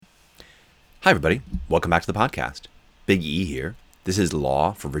Hi, everybody. Welcome back to the podcast. Big E here. This is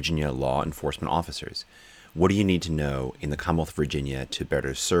Law for Virginia Law Enforcement Officers. What do you need to know in the Commonwealth of Virginia to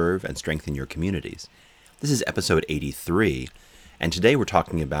better serve and strengthen your communities? This is episode 83, and today we're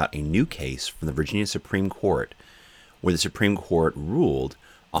talking about a new case from the Virginia Supreme Court, where the Supreme Court ruled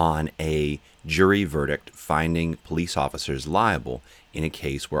on a jury verdict finding police officers liable in a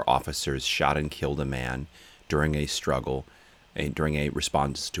case where officers shot and killed a man during a struggle during a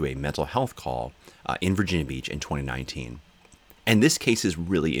response to a mental health call in Virginia Beach in 2019. And this case is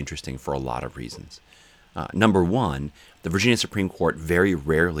really interesting for a lot of reasons. Number one, the Virginia Supreme Court very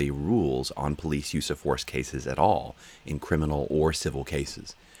rarely rules on police use of force cases at all in criminal or civil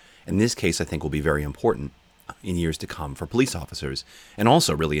cases. And this case, I think, will be very important in years to come for police officers, and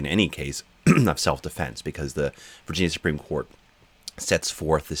also really in any case of self-defense, because the Virginia Supreme Court sets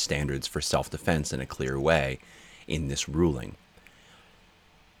forth the standards for self-defense in a clear way in this ruling.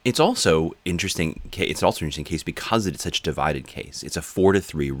 It's also interesting. It's also an interesting case because it's such a divided case. It's a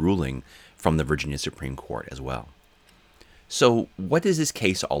 4-3 ruling from the Virginia Supreme Court as well. So, what is this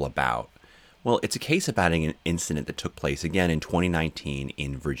case all about? Well, it's a case about an incident that took place again in 2019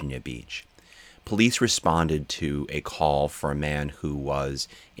 in Virginia Beach. Police responded to a call for a man who was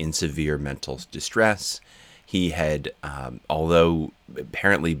in severe mental distress. He had, although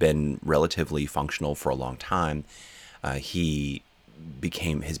apparently been relatively functional for a long time, his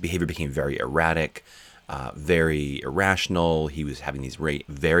behavior became very erratic, very irrational. He was having these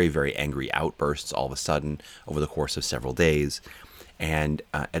very, very angry outbursts all of a sudden over the course of several days. And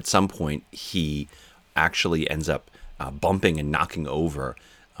at some point, he actually ends up bumping and knocking over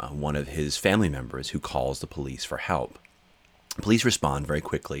one of his family members, who calls the police for help. Police respond very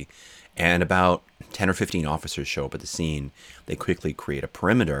quickly, and about 10 or 15 officers show up at the scene. They quickly create a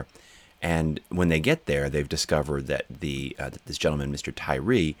perimeter, and when they get there, they've discovered that this gentleman, Mr.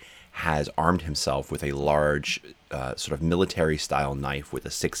 Tyree, has armed himself with a large sort of military-style knife with a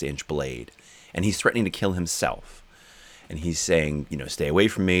 6-inch blade, and he's threatening to kill himself. And he's saying, stay away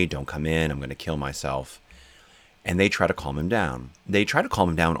from me, don't come in, I'm going to kill myself. And they try to calm him down. They try to calm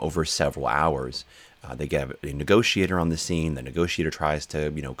him down over several hours. They get a negotiator on the scene. The negotiator tries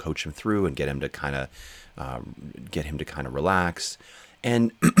to, coach him through and get him to kind of relax.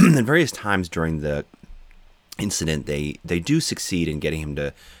 And at various times during the incident, they do succeed in getting him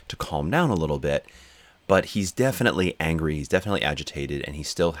to calm down a little bit. But he's definitely angry. He's definitely agitated, and he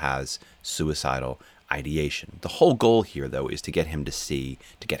still has suicidal ideation. The whole goal here, though, is to get him to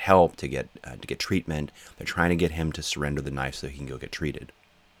get help, to get treatment. They're trying to get him to surrender the knife so he can go get treated.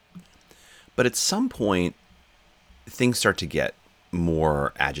 But at some point, things start to get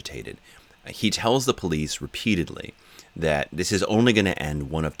more agitated. He tells the police repeatedly that this is only going to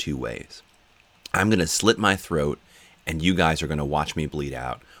end one of two ways. I'm going to slit my throat, and you guys are going to watch me bleed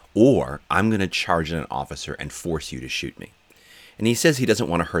out, or I'm going to charge an officer and force you to shoot me. And he says he doesn't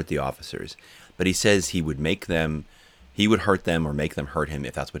want to hurt the officers, but he says he would hurt them or make them hurt him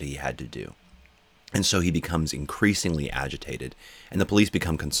if that's what he had to do. And so he becomes increasingly agitated, and the police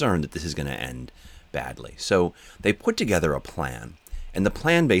become concerned that this is going to end badly. So they put together a plan, and the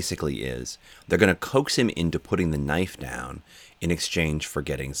plan basically is they're going to coax him into putting the knife down in exchange for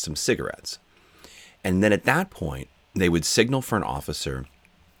getting some cigarettes. And then at that point, they would signal for an officer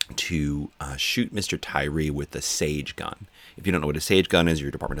to shoot Mr. Tyree with the Sage gun. If you don't know what a Sage gun is,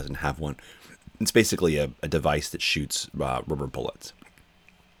 your department doesn't have one. It's basically a device that shoots rubber bullets.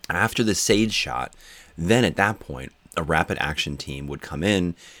 After the Sage shot, then at that point, a rapid action team would come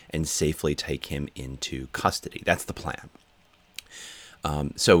in and safely take him into custody. That's the plan.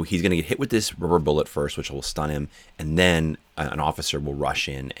 So he's going to get hit with this rubber bullet first, which will stun him, and then an officer will rush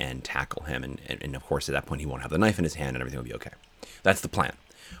in and tackle him. And of course, at that point, he won't have the knife in his hand and everything will be okay. That's the plan.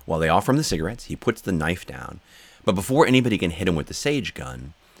 While they offer him the cigarettes, he puts the knife down. But before anybody can hit him with the Sage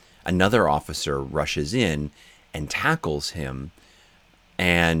gun, another officer rushes in and tackles him,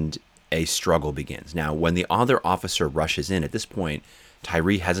 and a struggle begins. Now, when the other officer rushes in, at this point,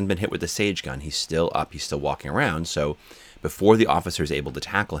 Tyree hasn't been hit with the Sage gun. He's still up. He's still walking around. So before the officer is able to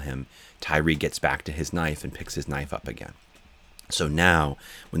tackle him, Tyree gets back to his knife and picks his knife up again. So now,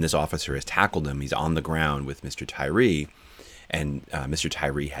 when this officer has tackled him, he's on the ground with Mr. Tyree, and Mr.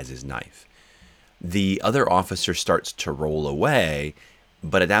 Tyree has his knife. The other officer starts to roll away,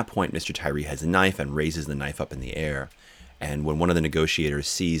 but at that point, Mr. Tyree has a knife and raises the knife up in the air. And when one of the negotiators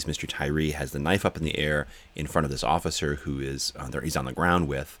sees Mr. Tyree has the knife up in the air in front of this officer who is he's on the ground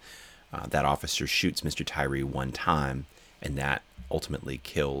with, that officer shoots Mr. Tyree one time, and that ultimately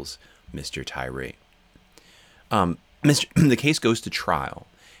kills Mr. Tyree. The case goes to trial,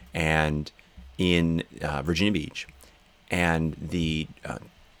 and in Virginia Beach, and the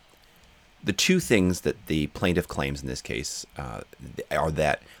The two things that the plaintiff claims in this case are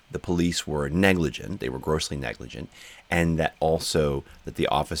that the police were negligent, they were grossly negligent, and that also that the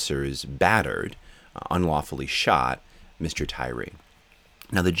officers battered, unlawfully shot Mr. Tyree.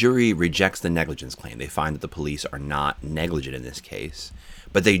 Now, the jury rejects the negligence claim. They find that the police are not negligent in this case,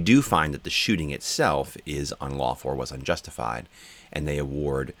 but they do find that the shooting itself is unlawful or was unjustified, and they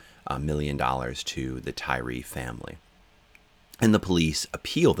award $1 million to the Tyree family. And the police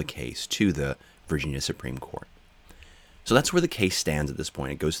appeal the case to the Virginia Supreme Court. So that's where the case stands at this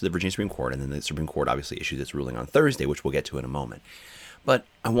point. It goes to the Virginia Supreme Court, and then the Supreme Court obviously issues its ruling on Thursday, which we'll get to in a moment. But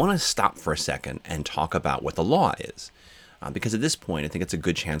I want to stop for a second and talk about what the law is. Because at this point, I think it's a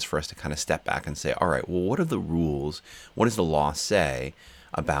good chance for us to kind of step back and say, all right, well, what are the rules? What does the law say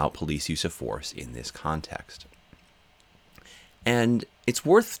about police use of force in this context? And it's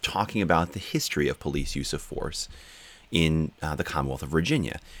worth talking about the history of police use of force in the Commonwealth of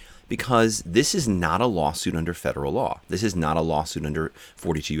Virginia, because this is not a lawsuit under federal law. This is not a lawsuit under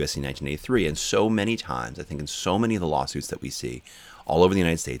 42 U.S.C. 1983. And so many times, I think in so many of the lawsuits that we see all over the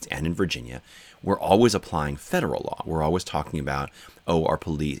United States and in Virginia, we're always applying federal law. We're always talking about, our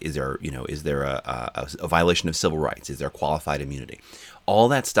police, is there a violation of civil rights? Is there qualified immunity? All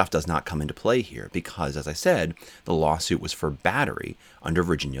that stuff does not come into play here because, as I said, the lawsuit was for battery under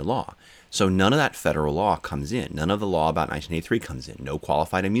Virginia law. So none of that federal law comes in. None of the law about 1983 comes in. No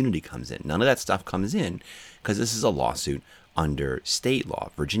qualified immunity comes in. None of that stuff comes in because this is a lawsuit under state law,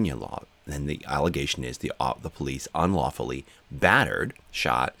 Virginia law. And the allegation is the police unlawfully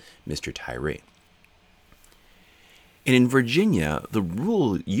shot Mr. Tyree. And in Virginia, the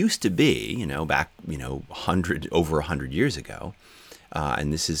rule used to be, back, over 100 years ago,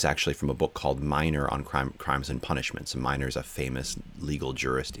 and this is actually from a book called Minor on Crimes and Punishments. And Minor is a famous legal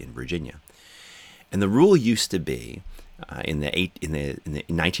jurist in Virginia. And the rule used to be in the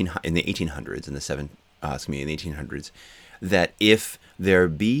 1800s, that if there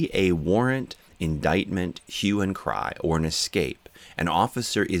be a warrant, indictment, hue and cry, or an escape, an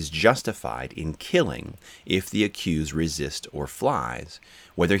officer is justified in killing if the accused resists or flies,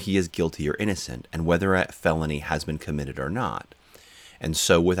 whether he is guilty or innocent, and whether a felony has been committed or not. And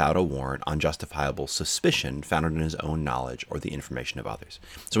so without a warrant, unjustifiable suspicion founded in his own knowledge or the information of others.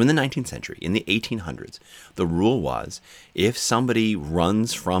 So in the 19th century, in the 1800s, the rule was if somebody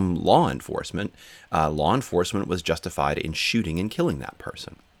runs from law enforcement was justified in shooting and killing that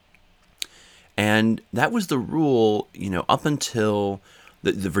person. And that was the rule, up until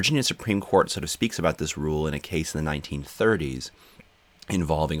the Virginia Supreme Court sort of speaks about this rule in a case in the 1930s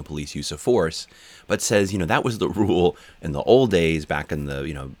involving a police use of force, but says, that was the rule in the old days, back in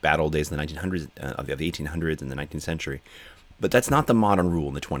the, bad old days in the 1900s, of the 1800s and the 19th century. But that's not the modern rule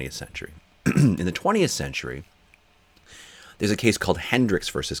in the 20th century. In the 20th century, there's a case called Hendricks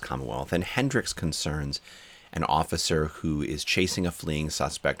versus Commonwealth, and Hendricks concerns an officer who is chasing a fleeing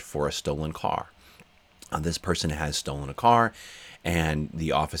suspect for a stolen car. This person has stolen a car, and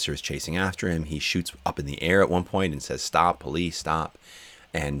the officer is chasing after him. He shoots up in the air at one point and says, "Stop, police, stop."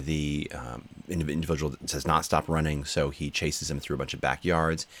 And the individual says not stop running, so he chases him through a bunch of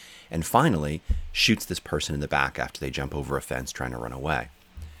backyards and finally shoots this person in the back after they jump over a fence trying to run away.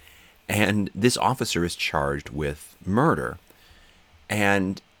 And this officer is charged with murder.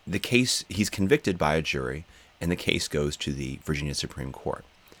 And the case, he's convicted by a jury, and the case goes to the Virginia Supreme Court.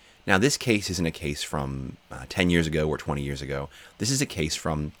 Now, this case isn't a case from 10 years ago or 20 years ago. This is a case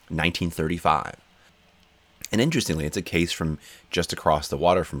from 1935. And interestingly, it's a case from just across the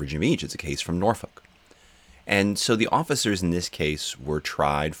water from Virginia Beach. It's a case from Norfolk. And so the officers in this case were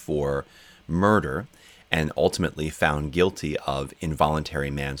tried for murder and ultimately found guilty of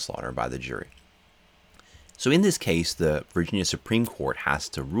involuntary manslaughter by the jury. So in this case, the Virginia Supreme Court has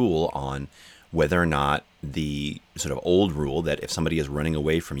to rule on whether or not the sort of old rule that if somebody is running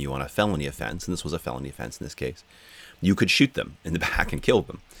away from you on a felony offense, and this was a felony offense in this case, you could shoot them in the back and kill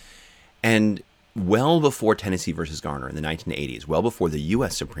them. And well before Tennessee versus Garner in the 1980s, well before the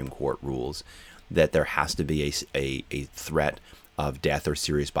U.S. Supreme Court rules that there has to be a threat of death or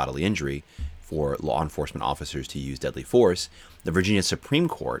serious bodily injury for law enforcement officers to use deadly force, the Virginia Supreme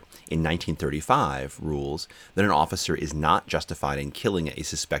Court in 1935 rules that an officer is not justified in killing a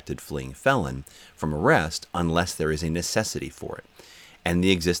suspected fleeing felon from arrest unless there is a necessity for it. And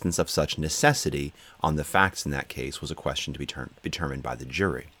the existence of such necessity on the facts in that case was a question to be determined by the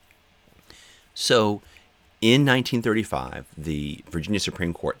jury. So in 1935, the Virginia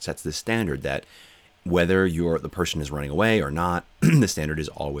Supreme Court sets the standard that whether the person is running away or not, the standard is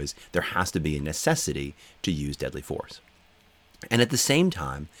always there has to be a necessity to use deadly force. And at the same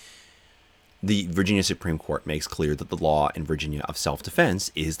time, the Virginia Supreme Court makes clear that the law in Virginia of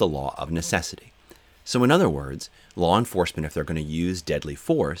self-defense is the law of necessity. So in other words, law enforcement, if they're going to use deadly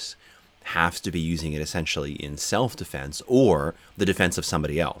force, has to be using it essentially in self-defense or the defense of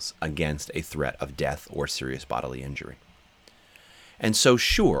somebody else against a threat of death or serious bodily injury. And so,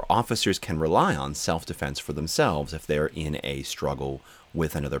 sure, officers can rely on self-defense for themselves if they're in a struggle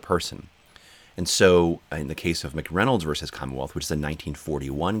with another person. And so, in the case of McReynolds versus Commonwealth, which is a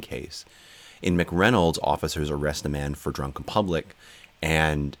 1941 case, in McReynolds, officers arrest a man for drunken public,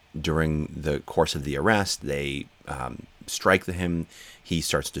 and during the course of the arrest, they strike him. He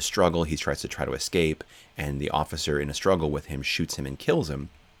starts to struggle. He tries to escape, and the officer, in a struggle with him, shoots him and kills him,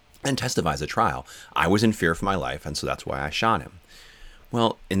 and testifies at trial. I was in fear for my life, and so that's why I shot him.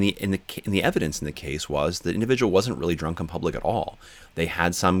 Well, in the evidence in the case was the individual wasn't really drunk in public at all. They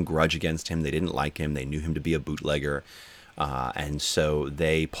had some grudge against him. They didn't like him. They knew him to be a bootlegger. And so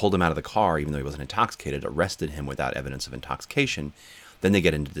they pulled him out of the car, even though he wasn't intoxicated, arrested him without evidence of intoxication. Then they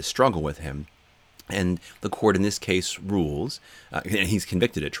get into this struggle with him. And the court in this case rules, and he's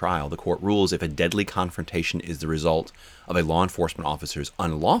convicted at trial, the court rules if a deadly confrontation is the result of a law enforcement officer's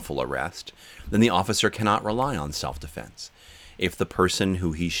unlawful arrest, then the officer cannot rely on self-defense. If the person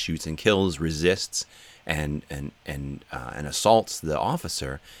who he shoots and kills resists and assaults the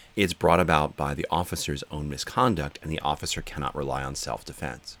officer, it's brought about by the officer's own misconduct, and the officer cannot rely on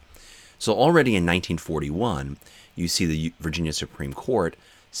self-defense. So already in 1941, you see the Virginia Supreme Court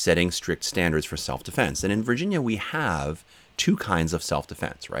setting strict standards for self-defense. And in Virginia, we have two kinds of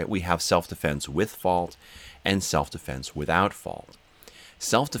self-defense, right? We have self-defense with fault and self-defense without fault.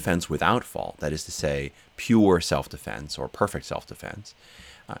 Self-defense without fault, that is to say, pure self-defense or perfect self-defense,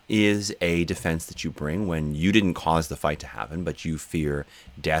 is a defense that you bring when you didn't cause the fight to happen, but you fear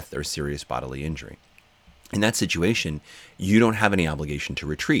death or serious bodily injury. In that situation, you don't have any obligation to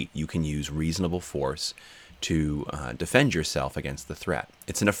retreat. You can use reasonable force to defend yourself against the threat.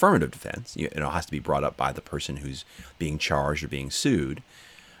 It's an affirmative defense. It has to be brought up by the person who's being charged or being sued.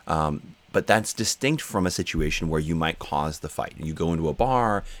 But that's distinct from a situation where you might cause the fight. You go into a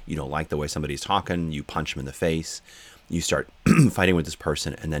bar, you don't like the way somebody's talking, you punch them in the face, you start fighting with this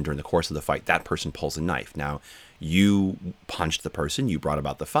person, and then during the course of the fight, that person pulls a knife. Now, you punched the person, you brought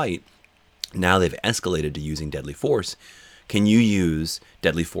about the fight, now they've escalated to using deadly force. Can you use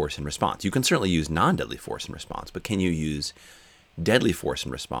deadly force in response? You can certainly use non-deadly force in response, but can you use deadly force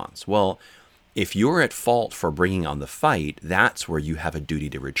in response? Well, if you're at fault for bringing on the fight, that's where you have a duty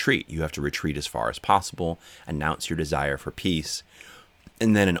to retreat. You have to retreat as far as possible, announce your desire for peace,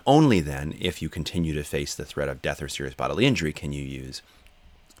 and then and only then, if you continue to face the threat of death or serious bodily injury, can you use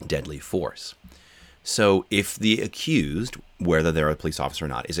deadly force. So if the accused, whether they're a police officer or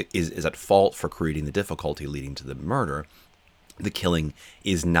not, is at fault for creating the difficulty leading to the murder, the killing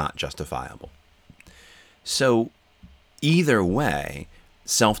is not justifiable. So either way,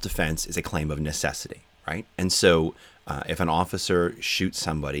 self-defense is a claim of necessity, right? And so if an officer shoots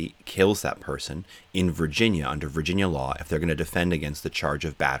somebody, kills that person, in Virginia, under Virginia law, if they're going to defend against the charge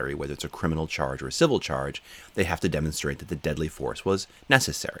of battery, whether it's a criminal charge or a civil charge, they have to demonstrate that the deadly force was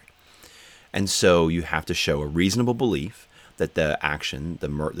necessary. And so you have to show a reasonable belief that the action,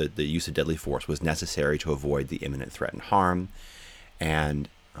 the use of deadly force was necessary to avoid the imminent threat and harm, and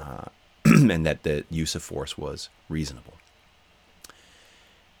and that the use of force was reasonable.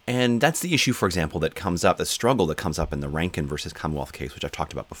 And that's the issue, for example, that comes up, the struggle that comes up in the Rankin versus Commonwealth case, which I've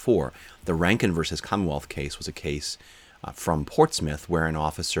talked about before. The Rankin versus Commonwealth case was a case from Portsmouth where an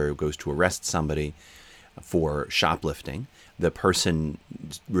officer goes to arrest somebody for shoplifting. The person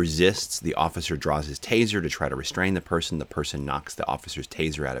resists. The officer draws his taser to try to restrain the person. The person knocks the officer's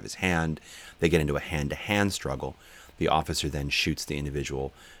taser out of his hand. They get into a hand-to-hand struggle. The officer then shoots the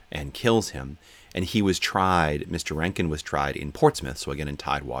individual and kills him. And he was tried, Mr. Rankin was tried in Portsmouth, so again in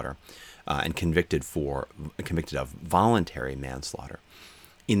Tidewater, and convicted of voluntary manslaughter.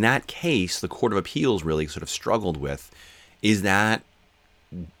 In that case, the Court of Appeals really sort of struggled with, is that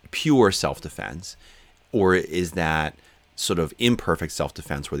pure self-defense, or is that sort of imperfect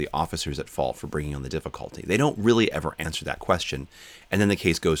self-defense where the officer is at fault for bringing on the difficulty? They don't really ever answer that question. And then the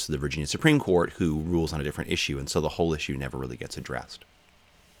case goes to the Virginia Supreme Court, who rules on a different issue, and so the whole issue never really gets addressed.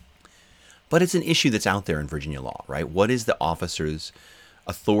 But it's an issue that's out there in Virginia law, right? What is the officer's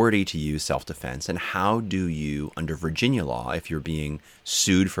authority to use self-defense, and how do you, under Virginia law, if you're being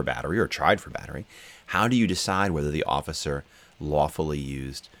sued for battery or tried for battery, how do you decide whether the officer lawfully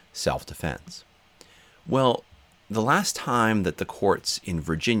used self-defense? Well, the last time that the courts in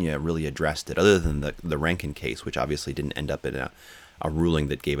Virginia really addressed it, other than the Rankin case, which obviously didn't end up in a ruling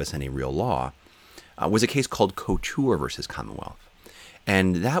that gave us any real law, was a case called Couture versus Commonwealth.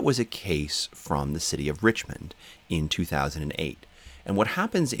 And that was a case from the city of Richmond in 2008. And what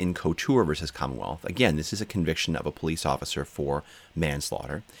happens in Couture versus Commonwealth, again, this is a conviction of a police officer for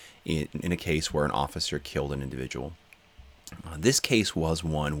manslaughter in a case where an officer killed an individual. This case was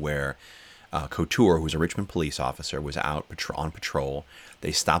one where Couture, who's a Richmond police officer, was out on patrol.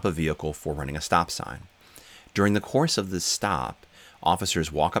 They stop a vehicle for running a stop sign. During the course of this stop,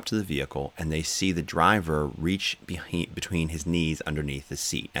 officers walk up to the vehicle and they see the driver reach between his knees underneath the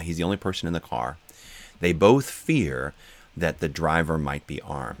seat. Now, he's the only person in the car. They both fear that the driver might be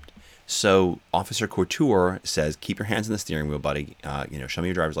armed. So Officer Couture says, "Keep your hands on the steering wheel, buddy. Show me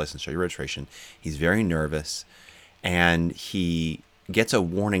your driver's license, show your registration." He's very nervous, and he gets a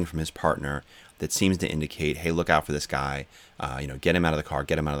warning from his partner that seems to indicate, "Hey, look out for this guy. Get him out of the car.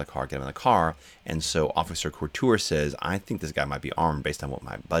 Get him out of the car. Get him out of the car." And so Officer Couture says, "I think this guy might be armed based on what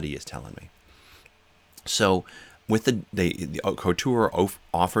my buddy is telling me." So with the Couture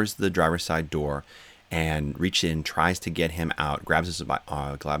offers the driver's side door and reaches in, tries to get him out, grabs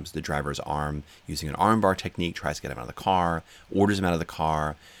the driver's arm using an armbar technique, tries to get him out of the car, orders him out of the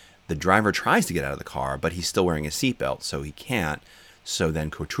car. The driver tries to get out of the car, but he's still wearing a seatbelt, so he can't. So then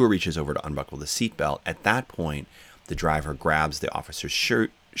Couture reaches over to unbuckle the seatbelt. At that point, the driver grabs the officer's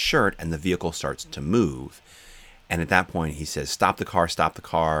shirt, and the vehicle starts to move. And at that point, he says, "Stop the car, stop the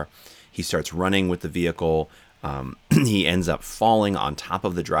car." He starts running with the vehicle. He ends up falling on top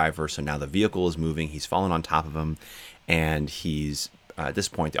of the driver. So now the vehicle is moving. He's fallen on top of him. And he's, at this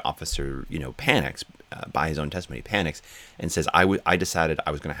point, the officer, panics. By his own testimony, panics and says, I decided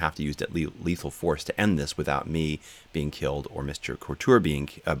I was going to have to use lethal force to end this without me being killed or Mr. Couture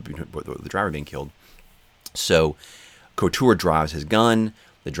the driver being killed. So Couture drives his gun.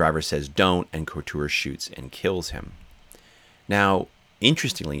 The driver says don't, and Couture shoots and kills him. Now,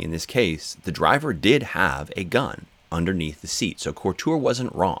 interestingly, in this case, the driver did have a gun underneath the seat. So Couture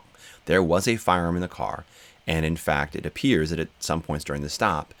wasn't wrong. There was a firearm in the car. And in fact, it appears that at some points during the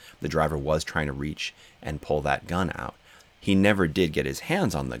stop, the driver was trying to reach and pull that gun out. He never did get his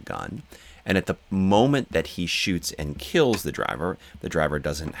hands on the gun. And at the moment that he shoots and kills the driver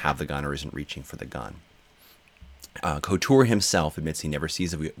doesn't have the gun or isn't reaching for the gun. Couture himself admits he never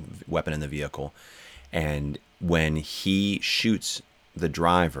sees a weapon in the vehicle. And when he shoots the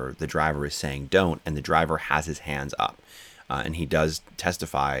driver is saying don't, and the driver has his hands up. And he does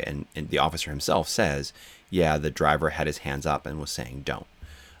testify, and the officer himself says, yeah, the driver had his hands up and was saying don't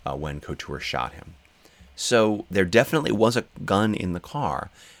when Couture shot him. So there definitely was a gun in the car.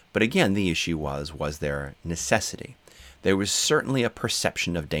 But again, the issue was there necessity? There was certainly a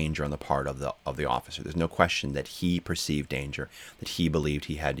perception of danger on the part of the officer. There's no question that he perceived danger, that he believed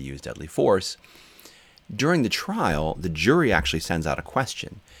he had to use deadly force. During the trial, the jury actually sends out a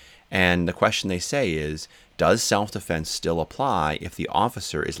question. And the question they say is, does self-defense still apply if the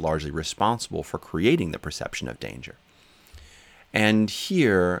officer is largely responsible for creating the perception of danger? And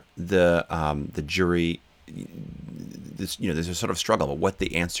here, the jury, there's a sort of struggle about what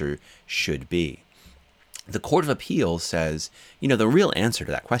the answer should be. The Court of Appeals says, the real answer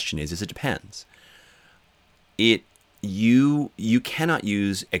to that question is it depends. You cannot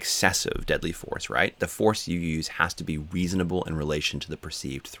use excessive deadly force, right? The force you use has to be reasonable in relation to the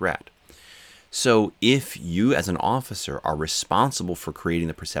perceived threat. So if you as an officer are responsible for creating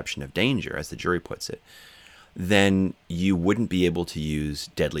the perception of danger, as the jury puts it, then you wouldn't be able to use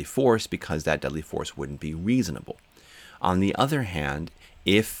deadly force because that deadly force wouldn't be reasonable. On the other hand,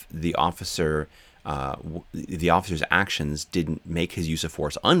 if the officer's actions didn't make his use of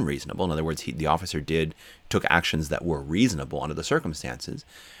force unreasonable, in other words, the officer took actions that were reasonable under the circumstances,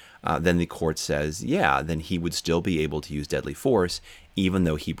 then the court says, then he would still be able to use deadly force even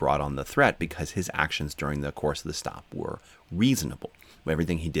though he brought on the threat because his actions during the course of the stop were reasonable.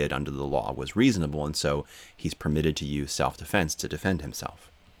 Everything he did under the law was reasonable, and so he's permitted to use self-defense to defend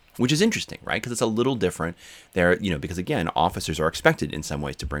himself. Which is interesting, right? Because it's a little different there, because again, officers are expected in some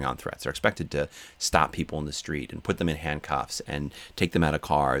ways to bring on threats. They're expected to stop people in the street and put them in handcuffs and take them out of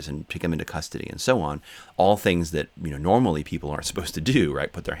cars and take them into custody and so on. All things that, normally people aren't supposed to do,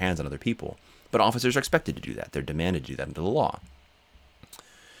 right? Put their hands on other people. But officers are expected to do that. They're demanded to do that under the law.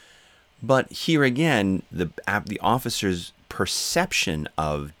 But here again, the officer's perception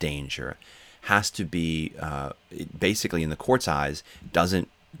of danger has to be, basically in the court's eyes, doesn't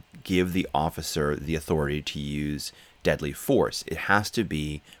give the officer the authority to use deadly force. It has to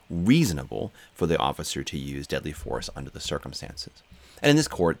be reasonable for the officer to use deadly force under the circumstances. And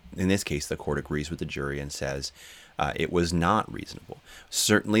in this case, the court agrees with the jury and says it was not reasonable.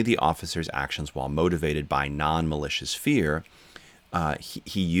 Certainly the officer's actions, while motivated by non-malicious fear,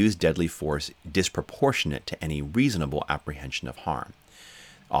 he used deadly force disproportionate to any reasonable apprehension of harm.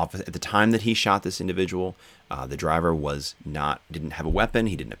 At the time that he shot this individual, the driver didn't have a weapon.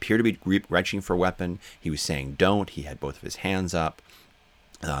 He didn't appear to be reaching for a weapon. He was saying don't. He had both of his hands up.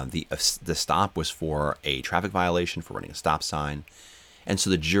 The stop was for a traffic violation for running a stop sign. And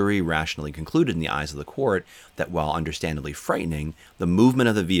so the jury rationally concluded in the eyes of the court that while understandably frightening, the movement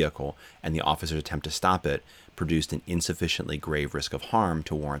of the vehicle and the officer's attempt to stop it produced an insufficiently grave risk of harm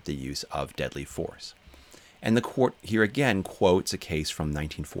to warrant the use of deadly force. And the court here again quotes a case from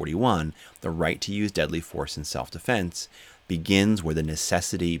 1941, the right to use deadly force in self-defense begins where the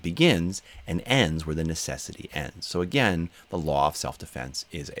necessity begins and ends where the necessity ends. So again, the law of self-defense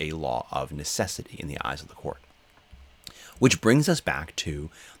is a law of necessity in the eyes of the court. Which brings us back to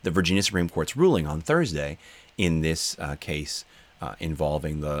the Virginia Supreme Court's ruling on Thursday in this case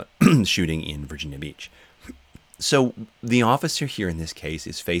involving the shooting in Virginia Beach. So the officer here in this case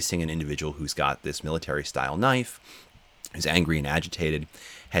is facing an individual who's got this military-style knife, who's angry and agitated,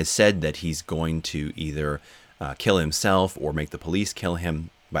 has said that he's going to either kill himself or make the police kill him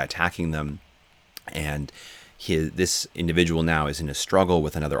by attacking them. And this individual now is in a struggle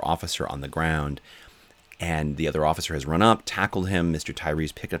with another officer on the ground. And the other officer has run up, tackled him. Mr.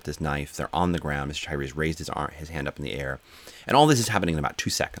 Tyree's picked up this knife. They're on the ground. Mr. Tyree's raised his hand up in the air. And all this is happening in about 2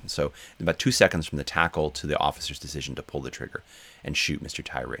 seconds. So about 2 seconds from the tackle to the officer's decision to pull the trigger and shoot Mr.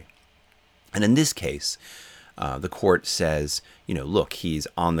 Tyree. And in this case, the court says, look, he's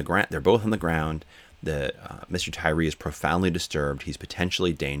on the ground. They're both on the ground. Mr. Tyree is profoundly disturbed. He's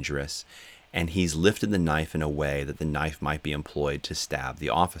potentially dangerous. And he's lifted the knife in a way that the knife might be employed to stab the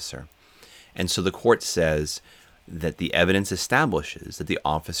officer. And so the court says that the evidence establishes that the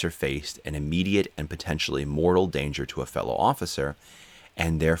officer faced an immediate and potentially mortal danger to a fellow officer,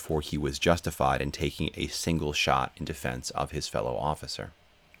 and therefore he was justified in taking a single shot in defense of his fellow officer.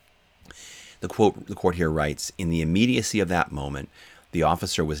 The court here writes, in the immediacy of that moment, the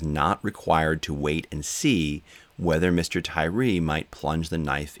officer was not required to wait and see whether Mr. Tyree might plunge the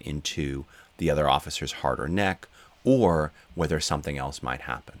knife into the other officer's heart or neck, or whether something else might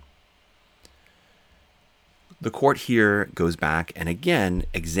happen. The court here goes back and again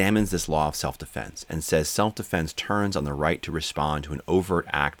examines this law of self-defense and says self-defense turns on the right to respond to an overt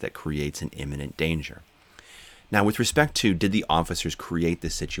act that creates an imminent danger. Now, with respect to did the officers create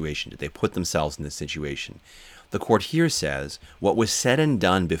this situation? Did they put themselves in this situation? The court here says what was said and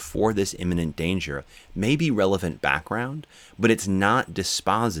done before this imminent danger may be relevant background, but it's not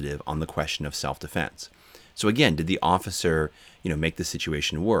dispositive on the question of self-defense. So again, did the officer, make the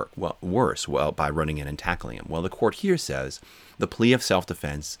situation worse by running in and tackling him? Well, the court here says the plea of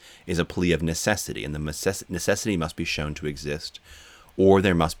self-defense is a plea of necessity, and the necessity must be shown to exist, or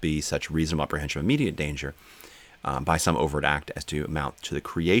there must be such reasonable apprehension of immediate danger by some overt act as to amount to the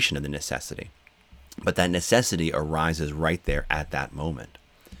creation of the necessity. But that necessity arises right there at that moment.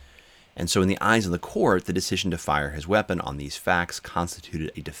 And so in the eyes of the court, the decision to fire his weapon on these facts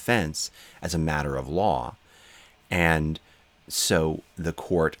constituted a defense as a matter of law. And so the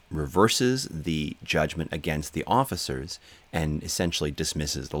court reverses the judgment against the officers and essentially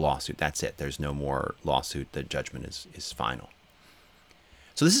dismisses the lawsuit. That's it. There's no more lawsuit. The judgment is final.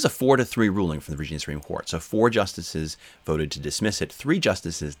 So this is a 4-3 ruling from the Virginia Supreme Court. So 4 justices voted to dismiss it. 3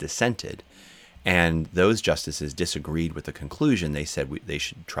 justices dissented. And those justices disagreed with the conclusion. They said they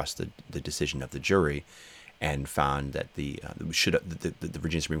should trust the decision of the jury and found that the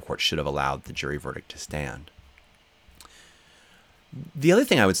Virginia Supreme Court should have allowed the jury verdict to stand. The other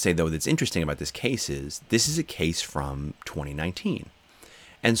thing I would say, though, that's interesting about this case is this is a case from 2019.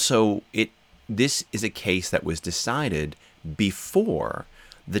 And so this is a case that was decided before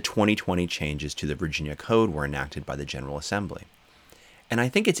the 2020 changes to the Virginia Code were enacted by the General Assembly. And I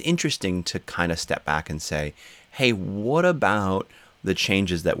think it's interesting to kind of step back and say, hey, what about the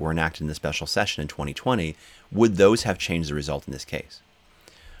changes that were enacted in the special session in 2020? Would those have changed the result in this case?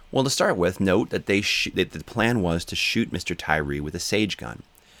 Well, to start with, note that that the plan was to shoot Mr. Tyree with a Sage gun.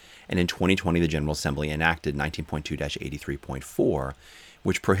 And in 2020, the General Assembly enacted 19.2-83.4,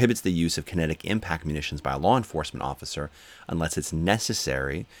 which prohibits the use of kinetic impact munitions by a law enforcement officer unless it's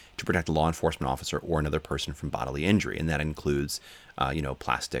necessary to protect a law enforcement officer or another person from bodily injury. And that includes,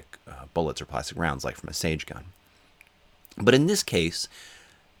 plastic bullets or plastic rounds like from a Sage gun. But in this case,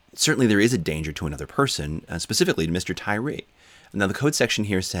 certainly there is a danger to another person, specifically to Mr. Tyree. Now, the code section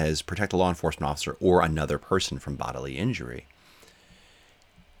here says protect a law enforcement officer or another person from bodily injury.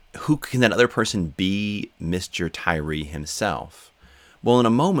 Who can that other person be? Mr. Tyree himself. Well, in a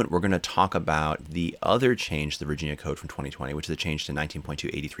moment, we're going to talk about the other change to the Virginia Code from 2020, which is the change to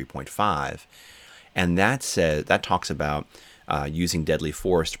 19.2-83.5. And that talks about using deadly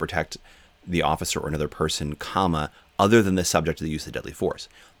force to protect the officer or another person, other than the subject of the use of deadly force.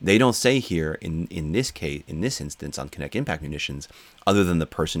 They don't say here in this case, in this instance on kinetic impact munitions, other than the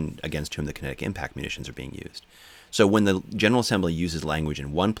person against whom the kinetic impact munitions are being used. So when the General Assembly uses language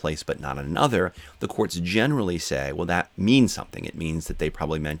in one place but not in another, the courts generally say, well, that means something. It means that they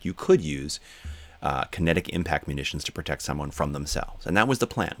probably meant you could use kinetic impact munitions to protect someone from themselves. And that was the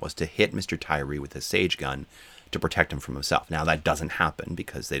plan, was to hit Mr. Tyree with a Sage gun to protect him from himself. Now, that doesn't happen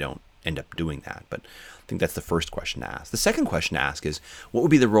because they don't end up doing that, but I think that's the first question to ask. The second question to ask is, what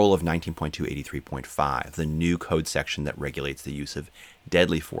would be the role of 19.283.5, the new code section that regulates the use of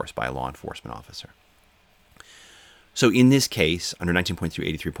deadly force by a law enforcement officer? So in this case, under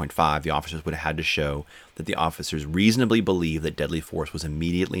 19.283.5, the officers would have had to show that the officers reasonably believed that deadly force was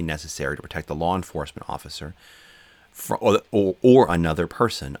immediately necessary to protect the law enforcement officer or another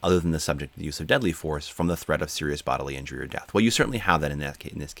person other than the subject of the use of deadly force from the threat of serious bodily injury or death. Well, you certainly have that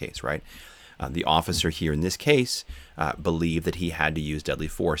in this case, right? The officer here in this case believed that he had to use deadly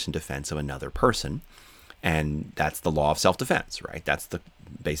force in defense of another person. And that's the law of self-defense, right? That's the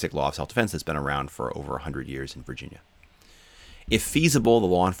basic law of self-defense that's been around for over 100 years in Virginia. If feasible, the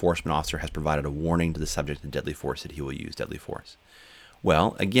law enforcement officer has provided a warning to the subject of deadly force that he will use deadly force.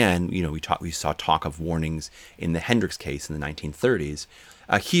 Well, again, we saw talk of warnings in the Hendricks case in the 1930s.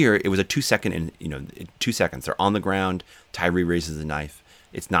 Here, it was a 2 second, 2 seconds. They're on the ground. Tyree raises the knife.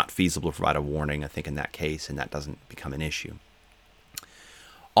 It's not feasible to provide a warning, I think, in that case, and that doesn't become an issue.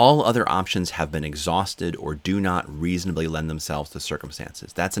 All other options have been exhausted or do not reasonably lend themselves to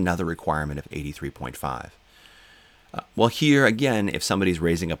circumstances. That's another requirement of 83.5. Well, here, again, if somebody's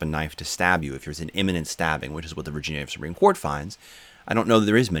raising up a knife to stab you, if there's an imminent stabbing, which is what the Virginia Supreme Court finds, I don't know that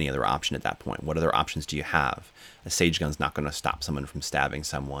there is many other option at that point. What other options do you have? A Sage gun's not going to stop someone from stabbing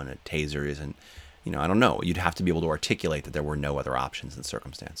someone. A taser isn't, I don't know. You'd have to be able to articulate that there were no other options in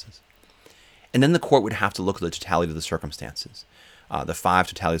circumstances. And then the court would have to look at the totality of the circumstances. The 5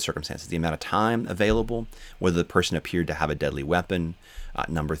 totality of circumstances, the amount of time available, whether the person appeared to have a deadly weapon.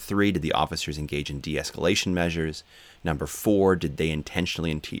 Number 3, did the officers engage in de-escalation measures? Number 4, did they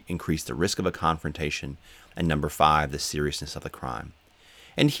intentionally increase the risk of a confrontation? And number 5, the seriousness of the crime.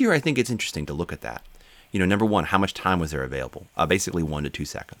 And here I think it's interesting to look at that. Number 1, how much time was there available? Basically 1 to 2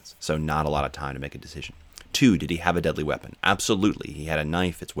 seconds, so not a lot of time to make a decision. 2, did he have a deadly weapon? Absolutely, he had a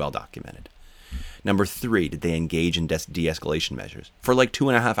knife, it's well documented. Number 3, did they engage in de-escalation measures? For like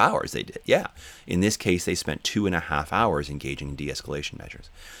 2.5 hours they did, yeah. In this case, they spent 2.5 hours engaging in de-escalation measures.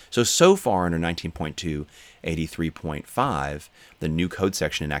 So far under 19.283.5, the new code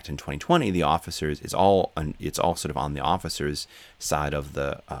section enacted in 2020, the officers, it's all sort of on the officers' side of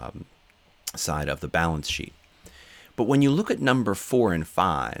the balance sheet. But when you look at number 4 and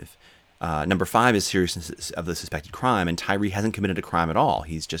 5, number 5 is seriousness of the suspected crime, and Tyree hasn't committed a crime at all.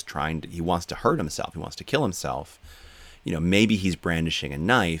 He's just he wants to hurt himself. He wants to kill himself. Maybe he's brandishing a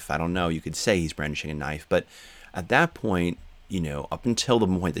knife. I don't know. You could say he's brandishing a knife, but at that point, up until the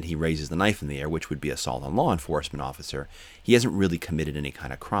point that he raises the knife in the air, which would be assault on law enforcement officer, he hasn't really committed any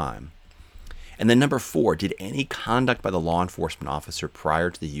kind of crime. And then number 4, did any conduct by the law enforcement officer prior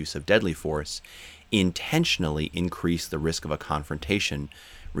to the use of deadly force intentionally increase the risk of a confrontation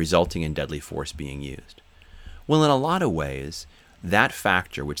resulting in deadly force being used? Well, in a lot of ways, that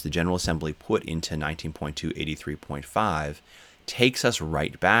factor, which the General Assembly put into 19.283.5, takes us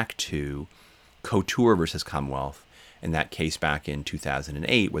right back to Couture versus Commonwealth, in that case back in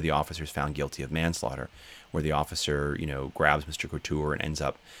 2008, where the officer is found guilty of manslaughter, where the officer, grabs Mr. Couture and ends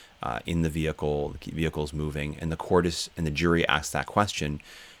up in the vehicle, the vehicle's moving, and the jury asks that question: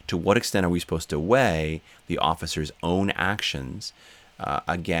 to what extent are we supposed to weigh the officer's own actions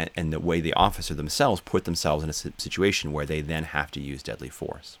again, and the way the officer themselves put themselves in a situation where they then have to use deadly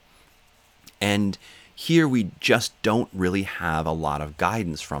force? And here we just don't really have a lot of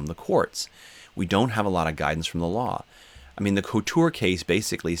guidance from the courts. We don't have a lot of guidance from the law. I mean, the Couture case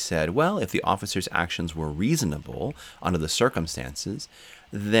basically said, well, if the officer's actions were reasonable under the circumstances,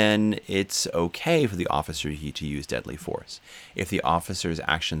 then it's okay for the officer to use deadly force. If the officer's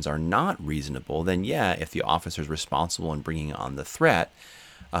actions are not reasonable, then yeah, if the officer's responsible in bringing on the threat,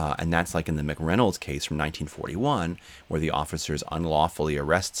 and that's like in the McReynolds case from 1941, where the officers unlawfully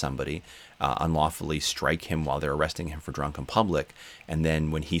arrest somebody, unlawfully strike him while they're arresting him for drunken public, and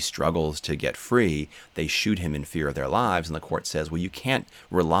then when he struggles to get free, they shoot him in fear of their lives, and the court says, well, you can't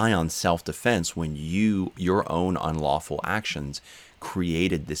rely on self-defense when your own unlawful actions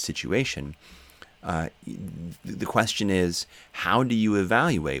created this situation. The question is, how do you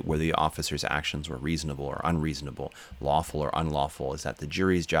evaluate whether the officer's actions were reasonable or unreasonable, lawful or unlawful? Is that the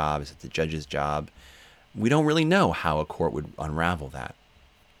jury's job? Is it the judge's job? We don't really know how a court would unravel that.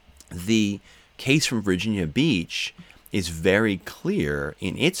 The case from Virginia Beach is very clear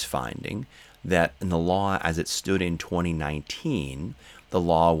in its finding that in the law as it stood in 2019, the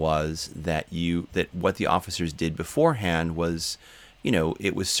law was that what the officers did beforehand was,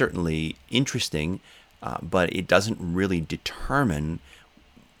 it was certainly interesting, but it doesn't really determine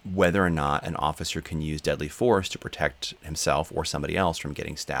whether or not an officer can use deadly force to protect himself or somebody else from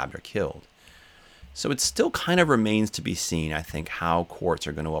getting stabbed or killed. So it still kind of remains to be seen, I think, how courts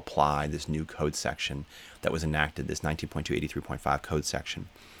are going to apply this new code section that was enacted, this 19.283.5 code section.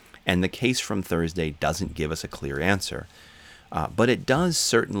 And the case from Thursday doesn't give us a clear answer, but it does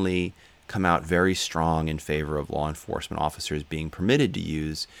certainly come out very strong in favor of law enforcement officers being permitted to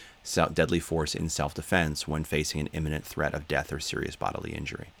use deadly force in self-defense when facing an imminent threat of death or serious bodily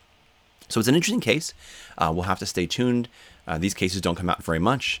injury. So it's an interesting case. We'll have to stay tuned. These cases don't come out very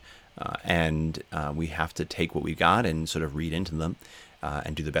much, and we have to take what we got and sort of read into them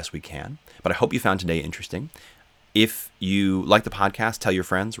and do the best we can. But I hope you found today interesting. If you like the podcast, tell your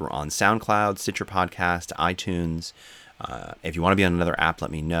friends. We're on SoundCloud, Stitcher Podcast, iTunes. If you want to be on another app,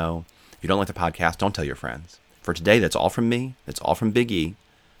 let me know. If you don't like the podcast, don't tell your friends. For today, that's all from me. That's all from Big E.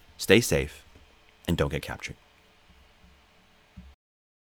 Stay safe and don't get captured.